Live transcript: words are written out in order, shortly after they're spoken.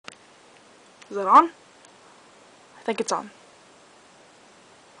Is it on? I think it's on.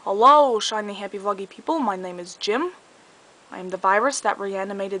 Hello, shiny, happy, vloggy people. My name is Jim. I am the virus that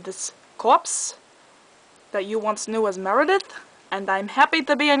reanimated this corpse that you once knew as Meredith, and I'm happy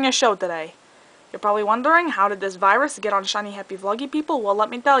to be on your show today. You're probably wondering, how did this virus get on shiny, happy, vloggy people? Well, let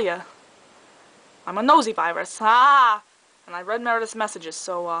me tell you. I'm a nosy virus. Ah! And I read Meredith's messages,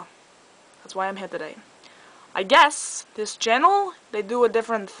 so, that's why I'm here today. I guess this channel, they do a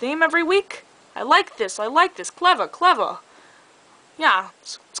different theme every week. I like this. Clever, clever. Yeah,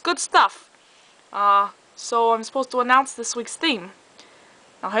 it's good stuff. So I'm supposed to announce this week's theme.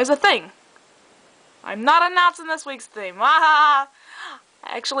 Now here's the thing. I'm not announcing this week's theme.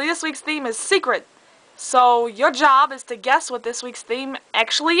 Actually, this week's theme is secret. So your job is to guess what this week's theme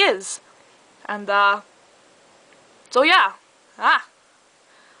actually is. And, so yeah. I'm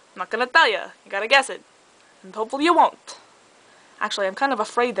not gonna tell you. You gotta guess it. And hopefully you won't. Actually, I'm kind of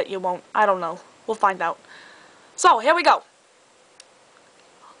afraid that you won't. I don't know. We'll find out. So, here we go.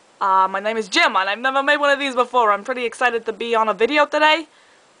 My name is Jim, and I've never made one of these before. I'm pretty excited to be on a video today.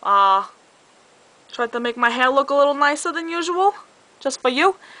 Tried to make my hair look a little nicer than usual, just for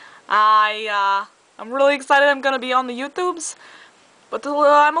you. I'm really excited I'm gonna be on the YouTubes, but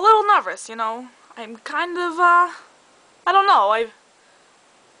I'm a little nervous, you know. I'm kind of, I don't know,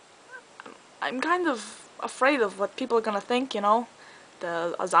 I'm kind of afraid of what people are gonna think, you know.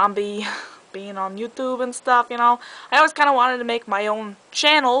 A zombie being on YouTube and stuff, you know. I always kind of wanted to make my own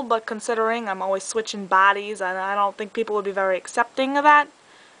channel, but considering I'm always switching bodies, and I don't think people would be very accepting of that,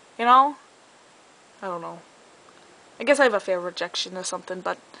 you know. I don't know. I guess I have a fear of rejection or something,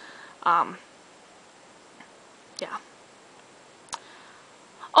 but, yeah.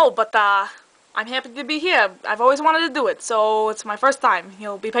 Oh, but, I'm happy to be here. I've always wanted to do it, so it's my first time.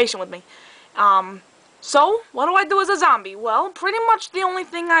 You'll be patient with me. So, what do I do as a zombie? Well, pretty much the only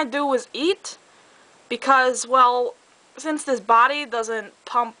thing I do is eat, because, well, since this body doesn't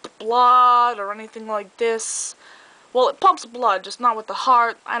pump blood or anything like this, well, it pumps blood, just not with the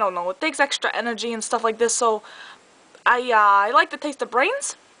heart, I don't know, it takes extra energy and stuff like this, so I like to taste the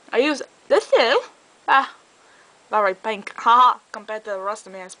brains. I use this here, very pink, haha, compared to the rest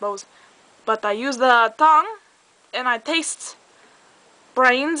of me, I suppose, but I use the tongue, and I taste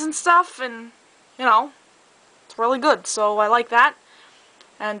brains and stuff, and you know, it's really good, so I like that.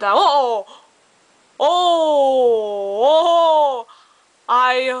 And, I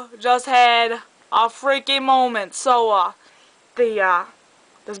just had a freaky moment. So,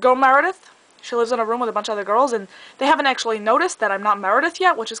 this girl Meredith, she lives in a room with a bunch of other girls, and they haven't actually noticed that I'm not Meredith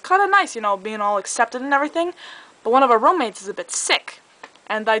yet, which is kind of nice, you know, being all accepted and everything. But one of her roommates is a bit sick,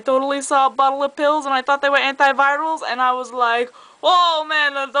 and I totally saw a bottle of pills, and I thought they were antivirals, and I was like, whoa,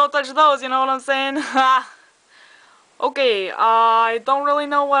 man, don't touch those, you know what I'm saying? Okay, I don't really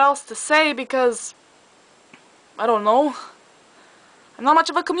know what else to say because, I don't know. I'm not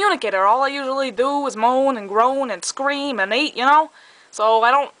much of a communicator. All I usually do is moan and groan and scream and eat, you know? So I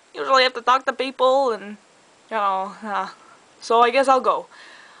don't usually have to talk to people and, you know, so I guess I'll go.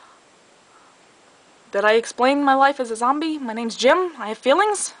 Did I explain my life as a zombie? My name's Jim. I have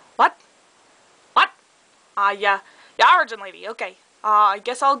feelings? What? What? Yeah, origin lady. Okay. I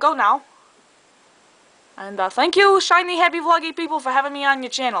guess I'll go now. And, thank you, shiny, happy, vloggy people, for having me on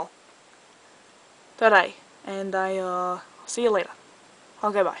your channel today. And see you later.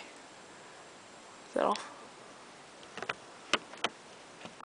 Okay, bye. Is that all?